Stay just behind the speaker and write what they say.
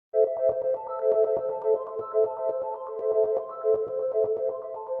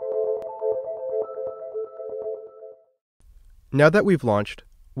Now that we've launched,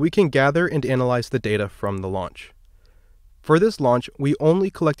 we can gather and analyze the data from the launch. For this launch, we only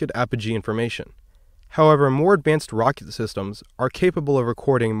collected apogee information. However, more advanced rocket systems are capable of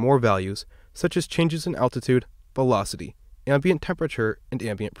recording more values, such as changes in altitude, velocity, ambient temperature, and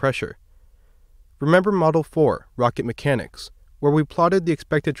ambient pressure. Remember Model 4, Rocket Mechanics, where we plotted the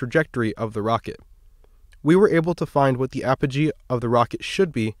expected trajectory of the rocket. We were able to find what the apogee of the rocket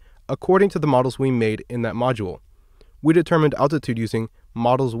should be according to the models we made in that module. We determined altitude using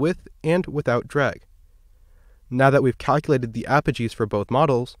models with and without drag. Now that we've calculated the apogees for both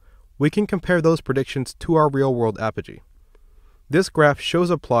models, we can compare those predictions to our real-world apogee. This graph shows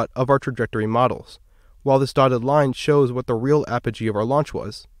a plot of our trajectory models, while this dotted line shows what the real apogee of our launch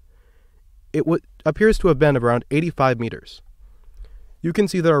was. It appears to have been around 85 meters. You can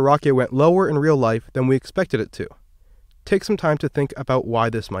see that our rocket went lower in real life than we expected it to. Take some time to think about why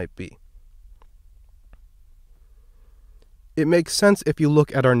this might be. It makes sense if you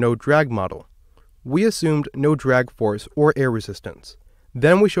look at our no-drag model. We assumed no drag force or air resistance.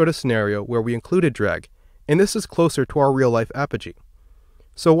 Then we showed a scenario where we included drag, and this is closer to our real-life apogee.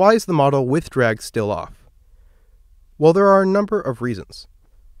 So why is the model with drag still off? Well, there are a number of reasons.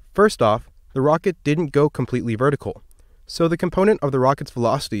 First off, the rocket didn't go completely vertical, so the component of the rocket's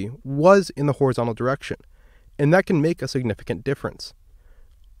velocity was in the horizontal direction, and that can make a significant difference.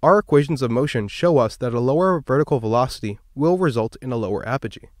 Our equations of motion show us that a lower vertical velocity will result in a lower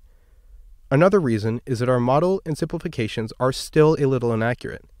apogee. Another reason is that our model and simplifications are still a little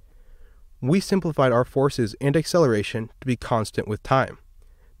inaccurate. We simplified our forces and acceleration to be constant with time.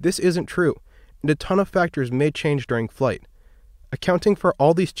 This isn't true, and a ton of factors may change during flight. Accounting for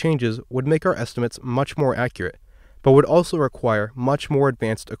all these changes would make our estimates much more accurate, but would also require much more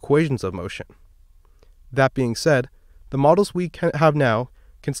advanced equations of motion. That being said, the models we have now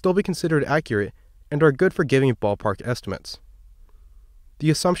can still be considered accurate and are good for giving ballpark estimates. The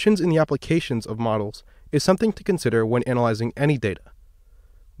assumptions in the applications of models is something to consider when analyzing any data.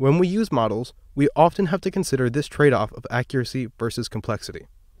 When we use models, we often have to consider this trade-off of accuracy versus complexity.